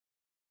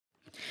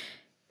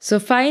So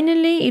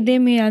finally ఇదే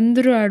మీ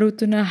అందరూ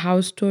అడుగుతున్న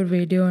హౌస్ టూర్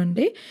వీడియో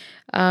అండి.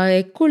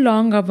 ఎక్కువ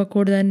లాంగ్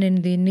అవ్వకూడదని నేను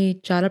దీన్ని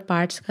చాలా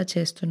పార్ట్స్‌గా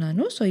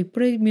చేస్తున్నాను. సో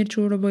ఇప్పుడు మీరు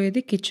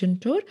చూడబోయేది కిచెన్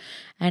టూర్.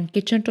 అండ్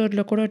కిచెన్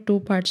టూర్‌లో కూడా 2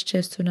 పార్ట్స్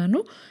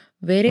చేస్తున్నాను.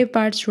 వేరే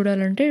పార్ట్స్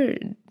చూడాలంటే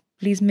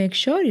please make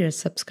sure you are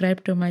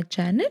subscribe to my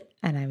channel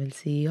and I will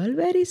see you all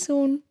very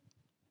soon.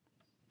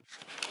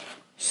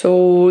 So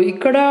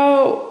ఇక్కడ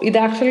ఇది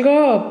యాక్చువల్గా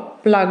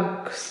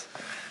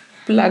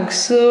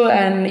ప్లగ్స్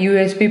అండ్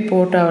యూఎస్బి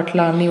పోర్ట్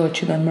అట్లా అన్నీ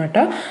వచ్చిందనమాట.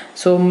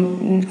 సో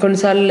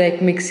కొన్నిసార్లు లైక్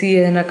మిక్సీ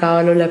ఏదైనా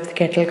కావాలో లేకపోతే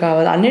కెటిల్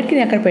కావాలో అన్నిటికీ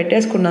నేను అక్కడ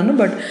పెట్టేసుకున్నాను.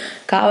 బట్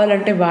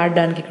కావాలంటే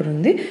వాడడానికి ఇక్కడ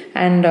ఉంది.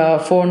 అండ్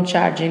ఫోన్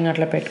ఛార్జింగ్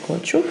అట్లా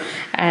పెట్టుకోవచ్చు.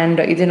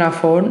 అండ్ ఇది నా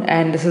phone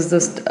and this is the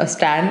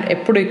stand.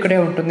 ఎప్పుడు ఇక్కడే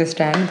ఉంటుంది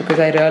stand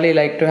because I really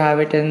like to have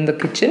it in the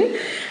kitchen.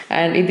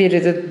 And ఇది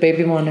రిజిత్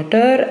బేబీ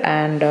మానిటర్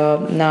అండ్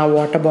నా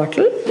water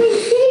bottle.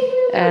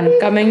 And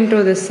coming to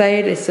this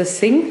side is a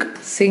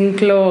sink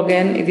lo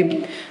again idi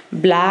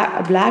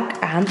black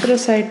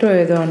anthracite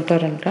ఏదో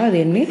అంటారంట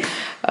దీన్ని.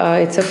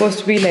 It's supposed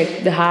to be like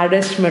the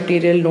hardest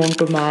material known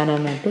to man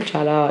అన్నట్టు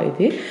చాలా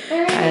ఇది.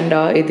 And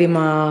ఇది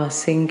మా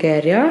sync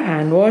area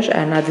hand wash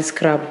and అది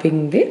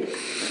scrubbing the.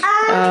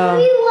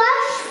 We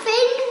wash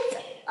things.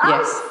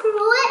 Yes.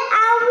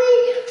 And we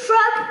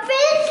scrub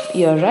things.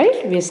 You're right,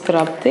 we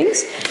scrub things.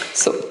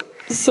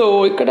 So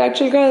ఇక్కడ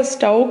యాక్చువల్గా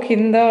stove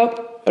కింద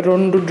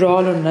 2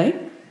 డ్రాలు ఉన్నాయి.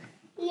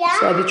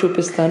 సో అది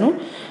చూపిస్తాను.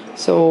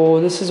 So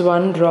this is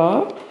 1 draw.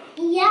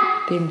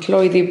 దీంట్లో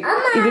ఇది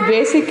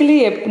బేసిక్లీ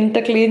ఎంత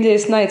క్లీన్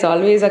చేసినా it's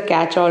always a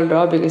catch all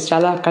draw because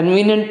చాలా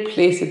కన్వీనియంట్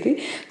ప్లేస్ ఇది.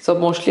 సో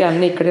మోస్ట్లీ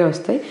అన్నీ ఇక్కడే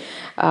వస్తాయి.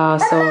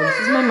 So this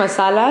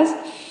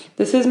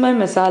is my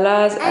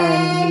masalas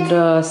and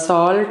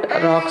salt,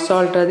 rock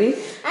salt, అది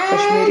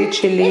Kashmiri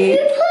chilli,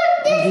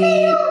 ghee.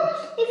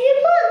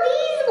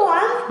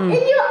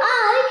 In your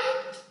eye,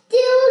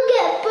 they will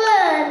get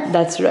burned.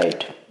 That's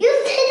right. You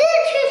said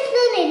it just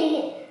an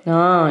idiot.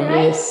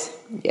 Right?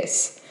 Yes.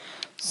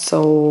 So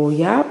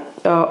yeah,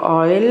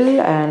 oil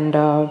and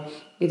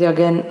ఇది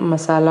again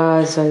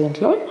masalas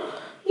దీంట్లో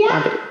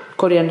అంటే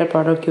coriander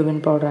powder,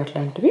 cumin powder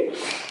అట్లాంటివి.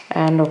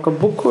 And ఒక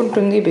book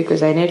ఉంటుంది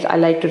because I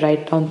like to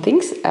right down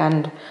things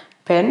and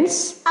pens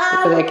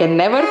because I can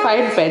never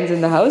find pens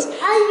in the house.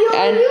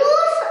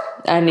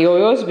 And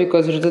యోయోస్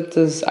because రుజిత్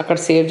అక్కడ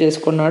save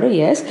చేసుకున్నాడు.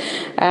 Yes.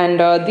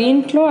 And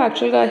దీంట్లో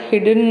యాక్చువల్గా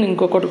హిడెన్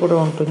ఇంకొకటి కూడా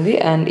ఉంటుంది.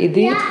 అండ్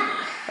ఇది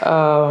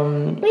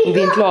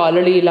దీంట్లో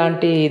ఆల్రెడీ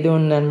ఇలాంటి ఇది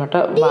ఉందన్నమాట.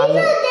 వాళ్ళ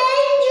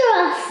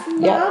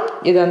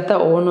ఇదంతా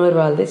ఓనర్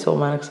వాళ్ళది, సో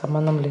మనకు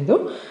సంబంధం లేదు.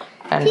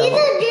 And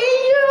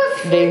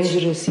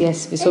dangerous.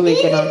 Yes. So we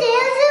cannot.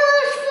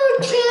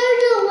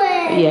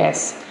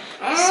 Yes.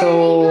 So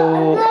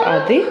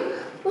అది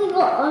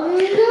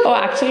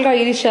యాక్చువల్గా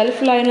ఇది షెల్ఫ్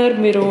లైనర్.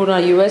 మీరు నా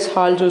యుఎస్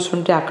హాల్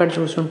చూసుంటే అక్కడ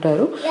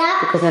చూసుంటారు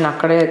బికాజ్ నేను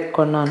అక్కడే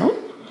కొన్నాను.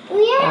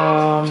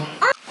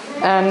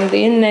 అండ్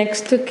దీని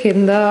నెక్స్ట్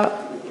కింద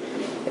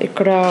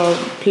ఇక్కడ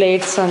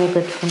ప్లేట్స్ అని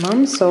పెట్టుకున్నాం.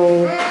 సో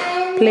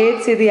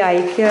ప్లేట్స్ ఇది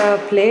IKEA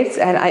plates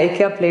and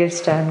IKEA plate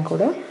stand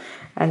కూడా.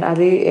 అండ్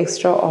అది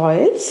ఎక్స్ట్రా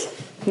ఆయిల్స్.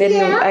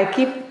 నేను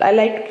I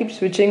like to keep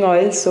switching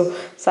oils. So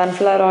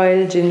sunflower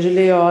oil,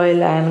 gingelly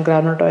oil and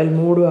groundnut oil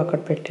 3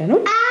 అక్కడ పెట్టాను.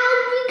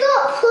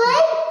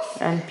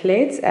 అండ్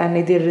ప్లేట్స్ అండ్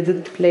ఇది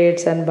రిజిత్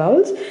ప్లేట్స్ అండ్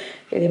బౌల్స్.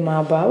 ఇది మా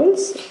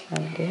bowls.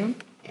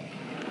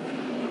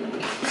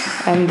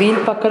 And దీని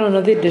పక్కన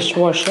ఉన్నది డిష్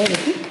వాషర్.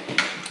 ఇది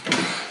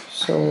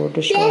so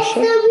dish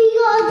washer.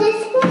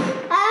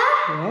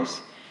 Yes.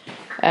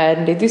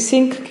 And ఇది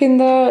సింక్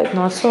కింద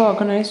నాట్ సో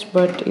ఆర్గనైజ్డ్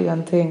బట్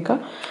ఇదంతే ఇంకా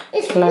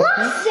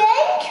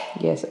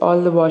yes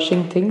all the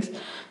washing things.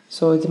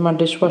 So ఇది మా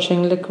డిష్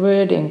వాషింగ్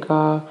లిక్విడ్. ఇంకా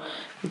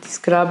ఇది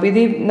స్క్రబ్.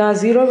 ఇది నా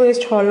జీరో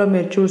వేస్ట్ హాల్లో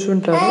మీరు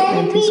చూసుంటారు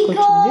నేను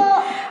తీసుకొచ్చింది.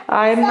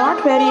 I'm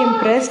not very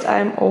impressed.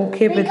 I'm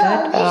okay with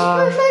that.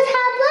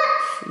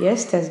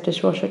 Yes, there's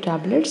dishwasher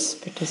tablets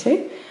పెట్టేసి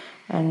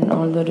and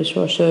all the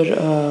dishwasher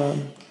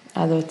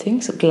other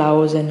things,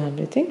 gloves and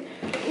everything.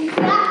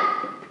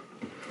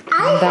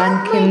 దాని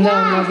కింద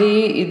ఉన్నది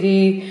ఇది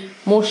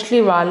మోస్ట్లీ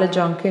వాళ్ళ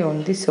జంకే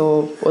ఉంది. సో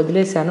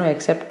వదిలేసాను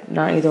ఎక్సెప్ట్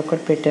నా ఇది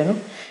ఒకటి పెట్టాను.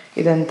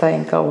 ఇదంతా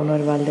ఇంకా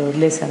ఓనర్ వాళ్ళు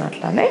వదిలేసాను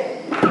అట్లానే.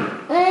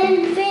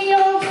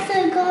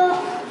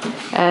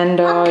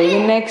 అండ్ ఈ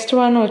నెక్స్ట్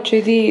వన్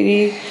వచ్చేది ఇది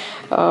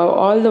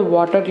all the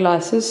water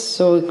glasses.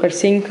 So ఇక్కడ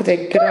సింక్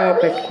దగ్గర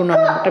పెట్టుకున్నాం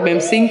అనమాట.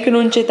 మేము సింక్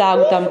నుంచి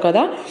తాగుతాం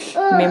కదా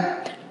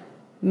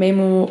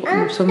మేము.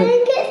 సో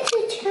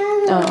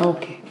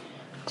ఓకే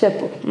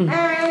చెప్పు.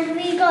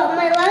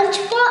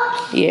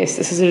 Yes,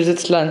 this is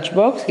Rizit's lunch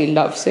box. He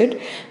loves it.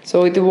 So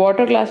ఇది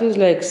వాటర్ గ్లాసెస్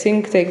లైక్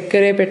సింక్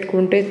దగ్గరే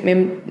పెట్టుకుంటే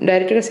మేము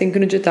డైరెక్ట్గా సింక్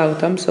నుంచి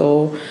తాగుతాం. సో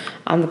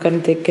అందుకని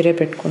దగ్గరే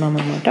పెట్టుకున్నాం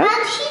అనమాట.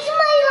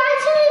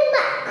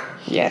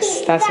 Yes,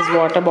 that's his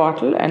water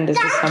bottle and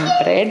this is some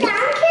bread.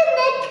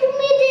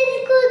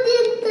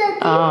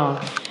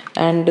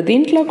 And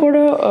దీంట్లో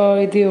కూడా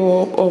ఇది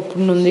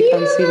ఓపెన్ ఉంది,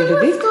 కన్సీల్డ్.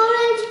 ఇది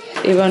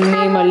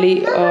ఇవన్నీ మళ్ళీ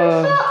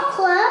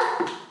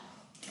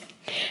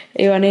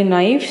ఇవన్నీ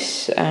knifes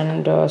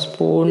and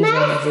spoons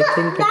and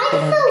everything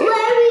పెట్టుకోవడానికి.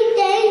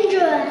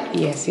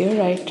 Yes, you're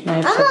right.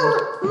 Knives are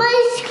good. My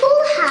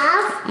school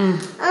have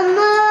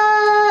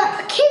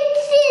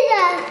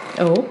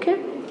okay.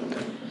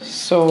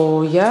 So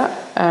yeah,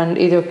 and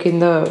ఇది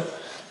కింద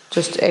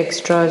జస్ట్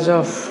ఎక్స్ట్రాస్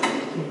ఆఫ్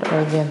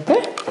అది అంతే.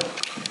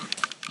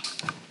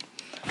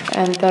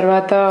 అండ్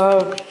తర్వాత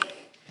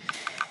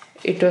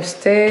ఇటు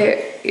వస్తే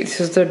it's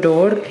is the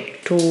door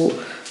to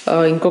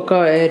ఇంకొక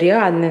ఏరియా.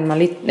 అది నేను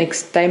మళ్ళీ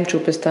నెక్స్ట్ టైం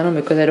చూపిస్తాను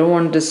because I don't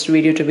want this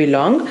video to be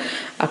long.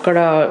 అక్కడ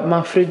మా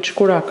ఫ్రిడ్జ్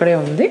కూడా అక్కడే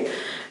ఉంది.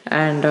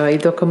 అండ్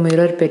ఇదొక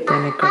మిర్రర్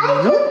పెట్టాను ఇక్కడ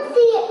నేను.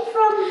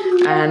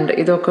 అండ్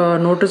ఇదొక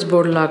నోటీస్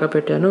బోర్డ్ లాగా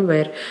పెట్టాను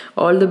wear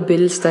all the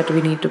bills that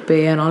we need to pay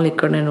and all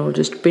ఇక్కడ నేను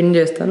జస్ట్ పిన్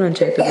చేస్తాను and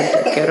Chaitanya will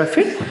take care of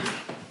it.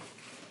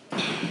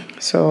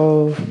 So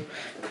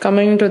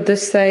coming to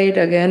this side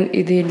again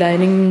ఇది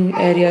డైనింగ్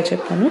ఏరియా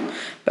చెప్పాను,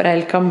 but I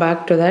will come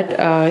back to that.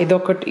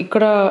 ఇదొకటి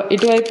ఇక్కడ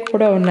ఇటువైపు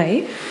కూడా ఉన్నాయి.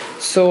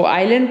 సో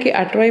ఐలాండ్కి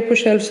అటువైపు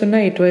షెల్ఫ్స్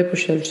ఉన్నాయి, ఇటువైపు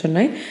షెల్ఫ్స్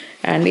ఉన్నాయి.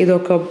 అండ్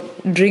ఇదొక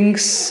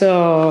డ్రింక్స్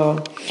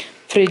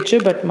ఫ్రిడ్జ్,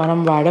 బట్ మనం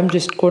వాడడం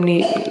జస్ట్ కొన్ని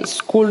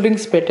కూల్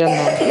డ్రింక్స్ పెట్టాను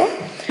దాంట్లో.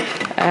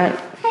 అండ్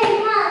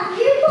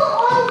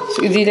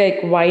ఇది లైక్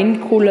వైన్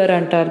కూలర్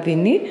అంటారు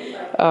దీన్ని,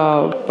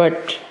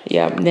 బట్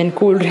యా నేను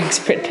కూల్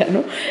డ్రింక్స్ పెట్టాను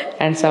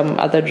and some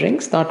other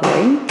drinks, not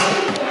wine.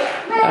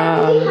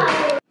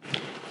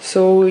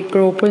 So ఇక్కడ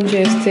ఓపెన్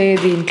చేస్తే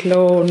దీంట్లో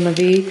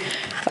ఉన్నది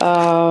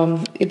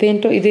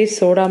ఇదేంటో, ఇది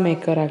సోడా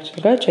మేకర్.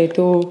 యాక్చువల్గా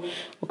చైతు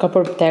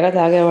ఒకప్పుడు తెగ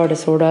తాగేవాడు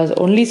సోడాస్,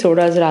 ఓన్లీ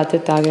సోడాస్ రాత్రి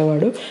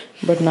తాగేవాడు,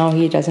 but now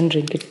he doesn't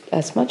drink it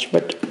as much,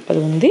 but అది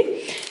ఉంది.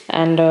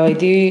 అండ్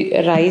ఇది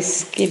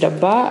రైస్కి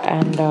డబ్బా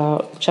అండ్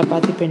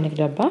చపాతీ పిండికి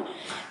డబ్బా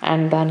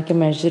అండ్ దానికి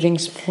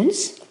మెజరింగ్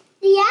స్పూన్స్.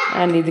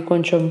 అండ్ ఇది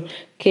కొంచెం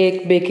కేక్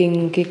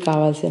బేకింగ్కి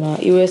కావాల్సిన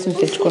యూఎస్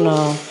నుంచి తెచ్చుకున్న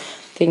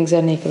థింగ్స్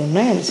అన్నీ ఇక్కడ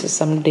ఉన్నాయి. And this is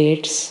some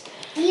dates.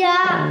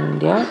 And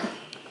yeah.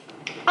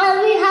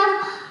 We have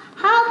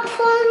hot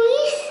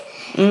ponies.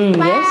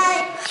 Yes.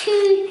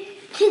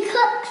 To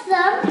cook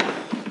them.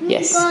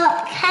 Yes. We've got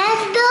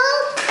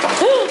candles.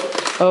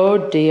 Oh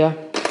dear.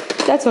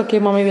 That's okay,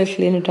 Mommy will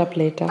clean it up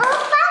later. Oh,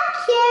 thank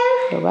you.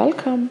 You're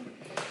welcome.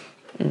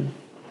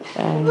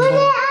 And Was it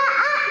an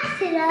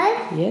accident?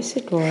 yes,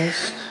 it was.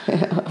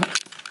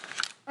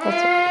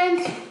 And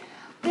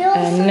we also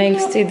And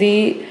next idi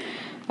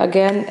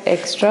again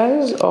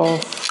extras of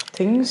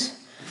things.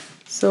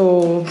 So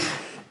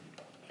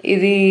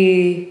ఇది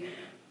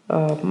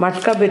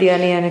మట్కా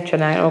బిర్యానీ అని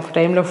ఒక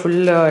టైంలో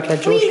full అట్లా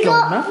జోష్లో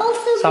ఉన్నా.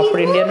 So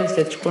అప్పుడు India నుంచి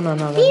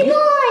తెచ్చుకున్నాను అవన్నీ.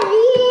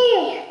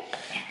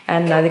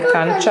 అండ్ అది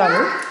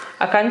కంచాలు.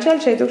 ఆ కంచాలు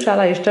చేతుకు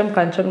చాలా ఇష్టం.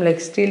 కంచం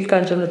లైక్ స్టీల్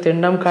కంచంలో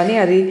తినడం, కానీ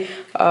అది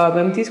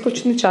మేము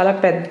తీసుకొచ్చింది చాలా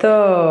పెద్ద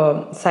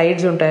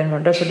సైడ్స్ ఉంటాయి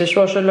అనమాట. సో డిష్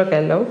వాషర్లోకి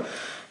వెళ్ళవు.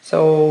 So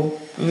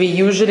we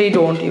usually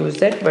don't use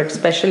that, but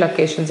special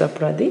occasions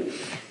అప్పుడు అది.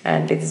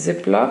 And it's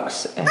ziplocs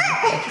and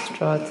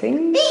extra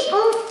things.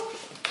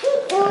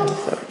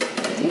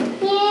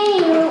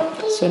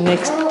 So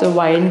next the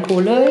wine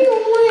cooler.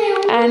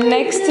 And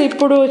next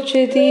ఇప్పుడు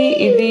వచ్చేది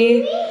ఇది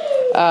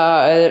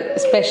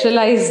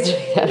స్పెషలైజ్డ్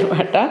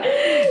అనమాట.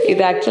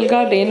 ఇది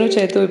యాక్చువల్గా నేను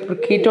చేతు ఇప్పుడు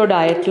కీటో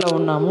డయట్లో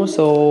ఉన్నాము.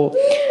 So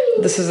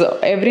this is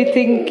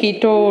everything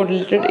keto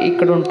related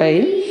ఇక్కడ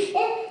ఉంటాయి.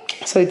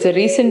 So it's a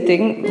recent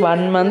thing.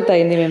 1 month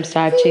అయింది మేము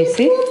స్టార్ట్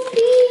చేసి.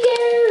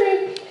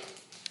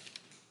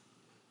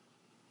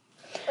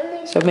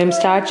 సో మేము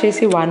స్టార్ట్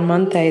చేసి 1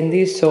 month అయింది.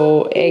 సో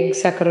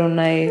ఎగ్స్ అక్కడ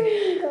ఉన్నాయి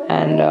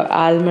and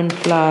almond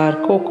flower,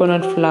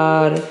 coconut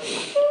flower,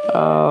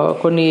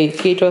 కొన్ని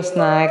keto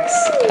snacks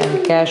and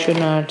cashew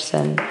nuts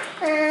and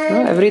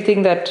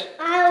everything that.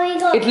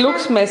 It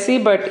looks messy,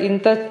 but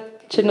ఇంత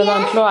చిన్న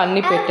దాంట్లో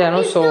అన్నీ పెట్టాను.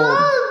 So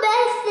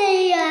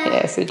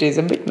yes, it is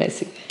a bit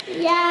messy.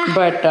 Yeah.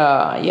 But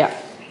yeah.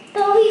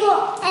 But we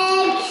got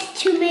eggs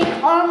to make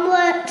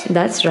omelette.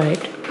 That's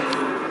right.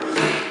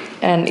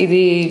 And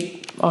ఇది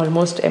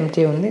almost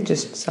empty only,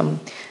 just some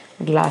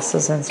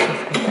glasses and stuff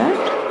like that.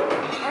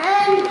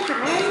 And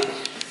pans.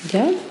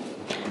 Yeah.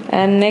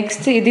 And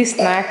next ఇది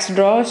snacks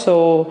draw. So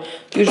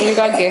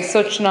యూజువల్గా guest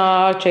వచ్చిన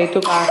చేతు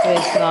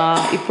ఆకలేసిన,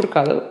 ఇప్పుడు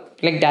కాదు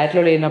like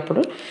డైట్లో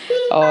లేనప్పుడు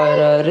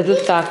are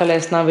Rithul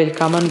ఆకలేసిన will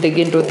come and దిగ్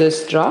in to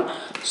this draw.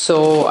 So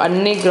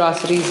అన్ని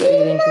గ్రాసరీస్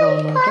దీంట్లో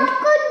ఉంటాయి.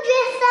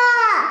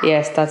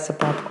 Yes, that's the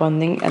popcorn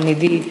thing. And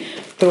ఇది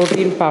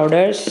protein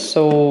powders.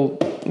 So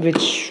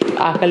which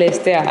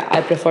ఆకలేస్తే I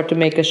prefer to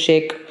make a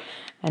shake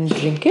and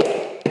drink it.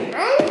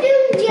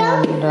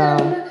 And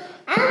them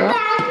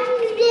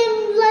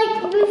like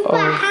with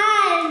my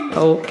hand.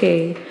 Okay.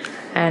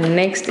 And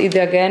next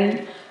ఇది again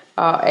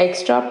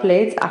extra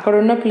plates. అక్కడ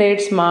ఉన్న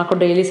plates మాకు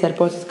daily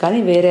సరిపోతుంది, కానీ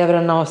వేరే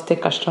ఎవరన్నా వస్తే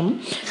కష్టం.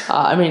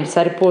 I mean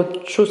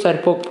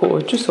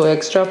సరిపోకపోవచ్చు. So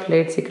extra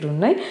plates ఇక్కడ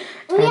ఉన్నాయి.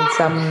 And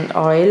some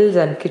oils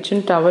and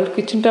kitchen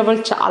towel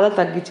చాలా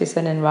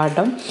తగ్గించేసాను నేను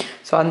వాడడం.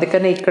 సో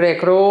అందుకని ఇక్కడ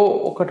ఎక్కడో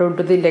ఒకటి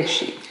ఉంటుంది లైక్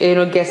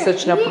ఏదో గెస్ట్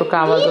వచ్చినప్పుడు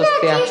కావాల్సి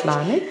వస్తే అట్లా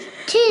అని.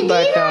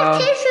 బట్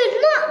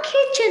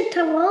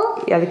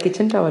అది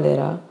కిచెన్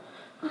టవలేరా?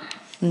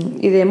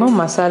 ఇదేమో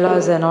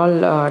masalas and all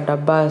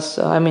డబ్బాస్,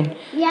 I mean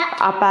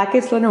ఆ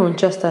ప్యాకెట్స్లోనే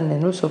ఉంచేస్తాను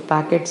నేను. సో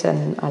ప్యాకెట్స్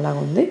అండ్ అలా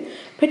ఉంది,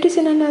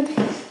 పెట్టేసాను అది.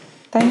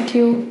 Thank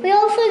you. We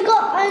also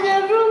got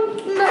another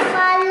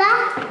masala.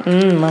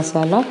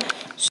 Masala.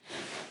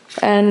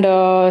 And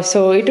so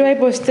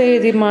ఇటువైపు వస్తే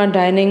ఇది మా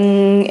డైనింగ్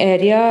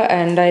ఏరియా.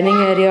 అండ్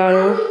డైనింగ్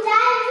ఏరియాలో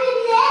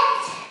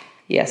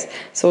ఎస్,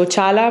 సో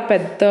చాలా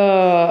పెద్ద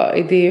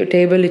ఇది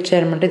టేబుల్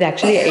ఇచ్చారనమాట. ఇది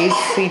యాక్చువల్లీ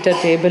 8-seater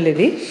టేబుల్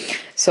ఇది.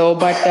 సో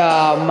బట్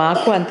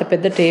మాకు అంత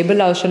పెద్ద టేబుల్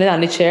అవసరం లేదు,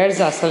 అన్ని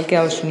చైర్స్ అసలుకే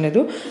అవసరం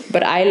లేదు.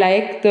 But I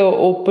like the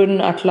open,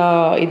 అట్లా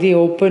ఇది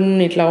ఓపెన్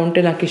ఇట్లా ఉంటే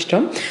నాకు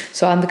ఇష్టం.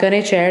 సో అందుకనే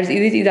చైర్స్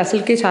ఇది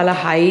అసలుకే చాలా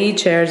హై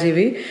చైర్స్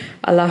ఇవి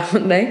అలా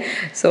ఉన్నాయి.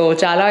 సో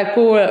చాలా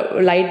ఎక్కువ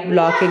లైట్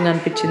బ్లాకింగ్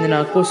అనిపించింది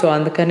నాకు. సో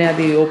అందుకనే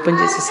అది ఓపెన్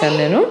చేసేసాను,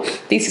 నేను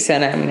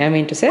తీసేసాను. I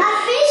mean to say.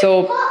 So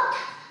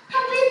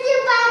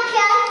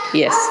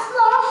yes,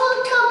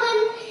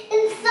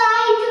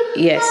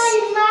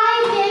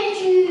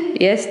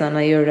 yes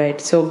Nana, you're right.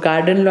 So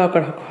garden lo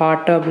akkada hot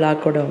tub la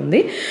kuda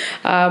undi.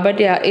 But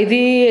yeah,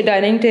 ఇది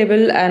డైనింగ్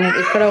టేబుల్. అండ్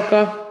ఇక్కడ ఒక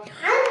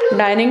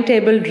dining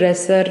table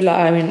dresser law,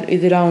 I mean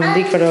ఇదిలా ఉంది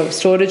ఇక్కడ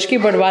storage కి.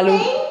 But వాళ్ళు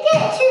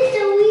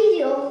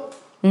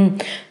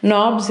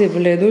knobs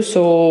ఇవ్వలేదు,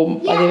 so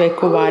అది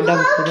ఎక్కువ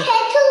వాడడం కూడా.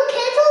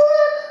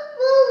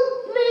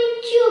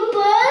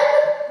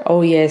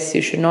 Oh yes,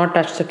 you should not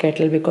touch the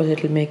kettle because it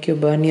will make you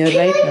burn. You're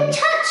right, Nana.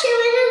 Touch it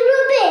when it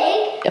grew big.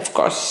 Of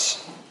course.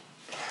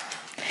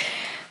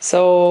 So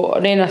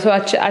నేను సో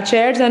ఆ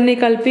chairs అన్నీ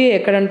కలిపి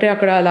ఎక్కడంటే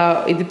అక్కడ అలా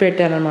ఇది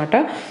పెట్టాను అనమాట.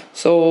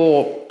 సో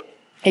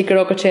ఇక్కడ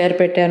ఒక చైర్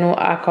పెట్టాను,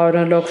 ఆ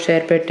కార్నర్లో ఒక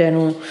చైర్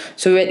పెట్టాను.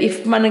 సో ఇఫ్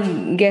మన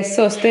గెస్ట్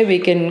వస్తే we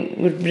can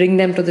bring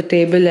them to the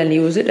table and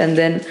use it. And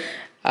then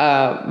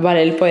వాళ్ళు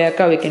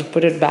వెళ్ళిపోయాక we can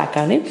put it back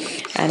అని.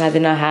 అండ్ అది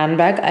నా hand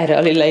bag. I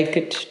really like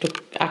it.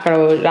 అక్కడ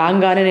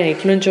రాగానే నేను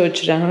ఎట్ల నుంచి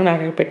వచ్చాను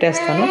నాకు అక్కడ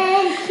పెట్టేస్తాను.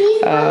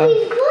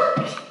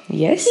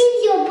 ఎస్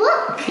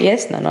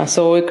ఎస్ నాన్న.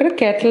 సో ఇక్కడ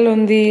కెటిల్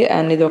ఉంది.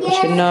 అండ్ ఇది ఒక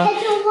చిన్న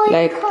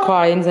లైక్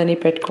కాయిన్స్ అని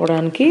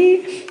పెట్టుకోవడానికి.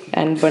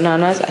 అండ్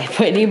బనానాస్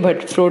అయిపోయినాయి,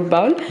 బట్ ఫ్రూట్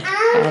బౌల్.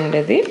 అండ్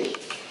ఇది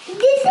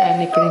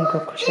అండ్ ఇక్కడ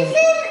ఇంకొక చైర్.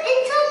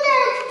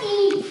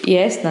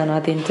 ఎస్ నాన్న,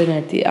 అది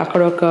ఇంటర్నెట్ది.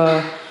 అక్కడ ఒక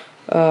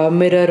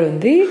మిర్రర్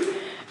ఉంది.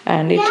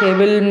 అండ్ ఈ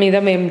టేబుల్ మీద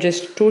మేము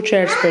జస్ట్ 2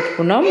 chairs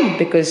పెట్టుకున్నాం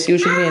బికాస్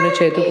యూజువల్లీ నేను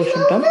చేతు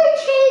కూర్చుంటాం.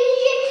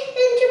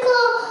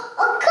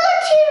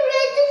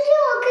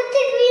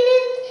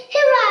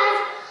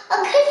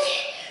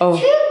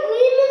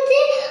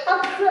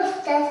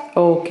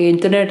 ఓకే,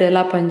 ఇంటర్నెట్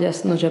ఎలా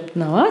పనిచేస్తుందో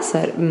చెప్తున్నావా?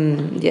 సరే,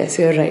 ఎస్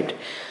యూర్ రైట్.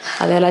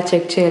 అది ఎలా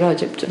చెక్ చేయాలో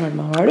చెప్తున్నాడు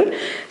మా వాడు.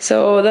 సో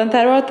దాని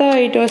తర్వాత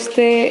ఇటు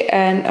వస్తే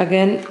అండ్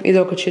అగైన్ ఇది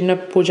ఒక చిన్న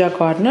పూజా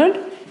corner.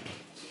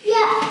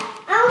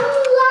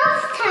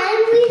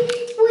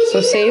 So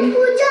same.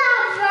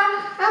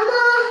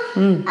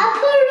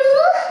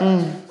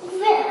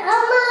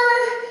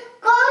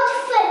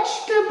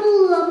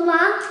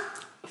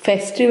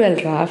 Festival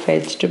ra,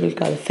 vegetable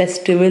కాదు,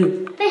 ఫెస్టివల్.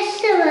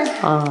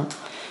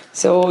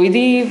 సో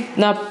ఇది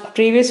నా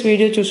ప్రీవియస్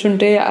వీడియో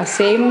చూస్తుంటే ఆ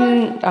సేమ్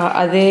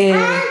అదే.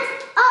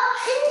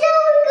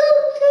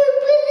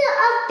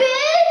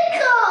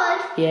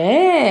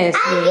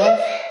 ఎస్,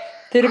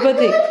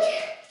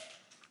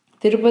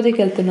 తిరుపతికి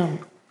వెళ్తున్నాం.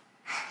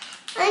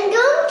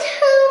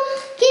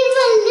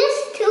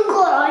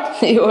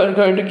 You are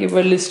going to give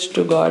a list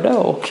to God? Oh,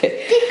 okay.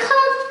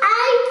 Because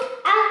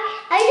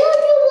I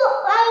don't know what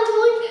I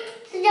want,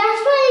 so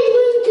that's why I'm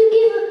going to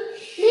give a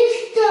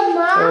list to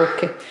Mom.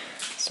 Okay.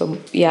 So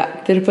yeah,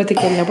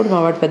 తిరుపతికి వెళ్ళినప్పుడు మా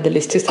వాడు పెద్ద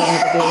list ఇస్తాను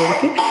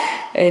దేవుడికి.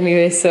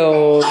 Anyway,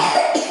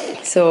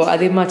 so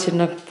అది మా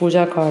చిన్న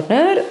పూజా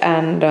corner.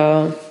 And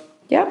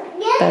yeah,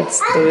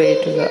 that's the way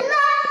to the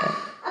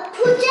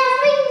Pooja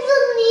things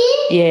ఉన్నాయి.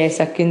 yes,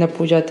 ఆ కింద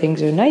పూజా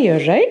థింగ్స్ ఉన్నాయి.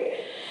 You're right.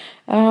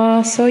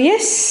 So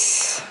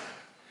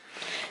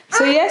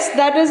yes,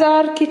 that is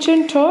our kitchen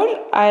tour.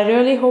 I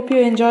really hope you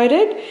enjoyed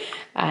it,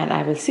 and I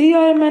will see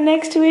you in my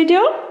next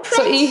video.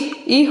 So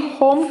ఈ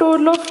home tour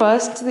లో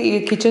first ఈ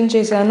kitchen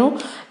చేశాను,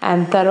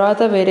 and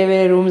తర్వాత వేరే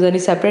rooms అని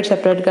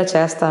సెపరేట్గా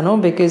చేస్తాను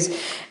because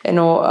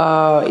you know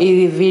ఈ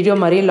వీడియో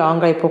మరీ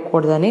లాంగ్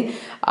అయిపోకూడదని.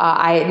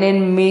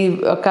 నేను మీ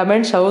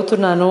కమెంట్స్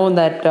చదువుతున్నాను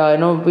దట్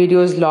యూనో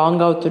వీడియోస్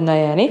లాంగ్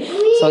అవుతున్నాయి అని.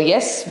 So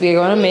yes, we are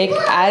gonna make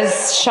as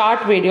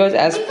short videos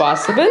as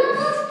possible.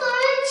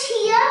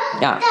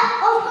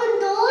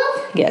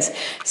 Yes,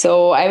 so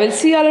I will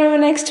see you all in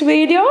the next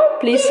video.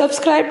 Please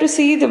subscribe to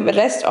see the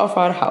rest of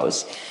our house.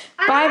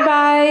 Bye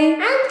bye.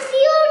 And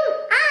see you.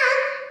 And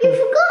you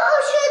forgot to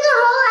show the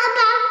whole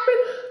about.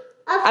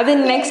 At the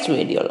next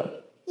video.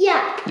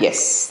 Yeah. Yes,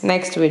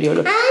 next video.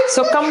 So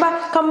come back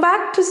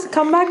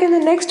in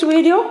the next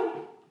video.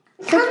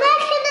 Come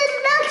back in the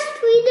next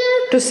video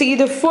to see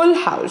the full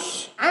house.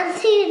 And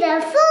see the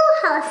full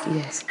house.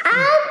 Yes.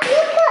 And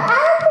you can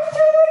add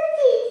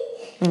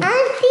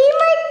and see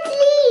my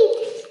teeth.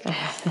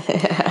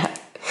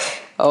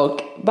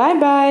 Okay. Bye.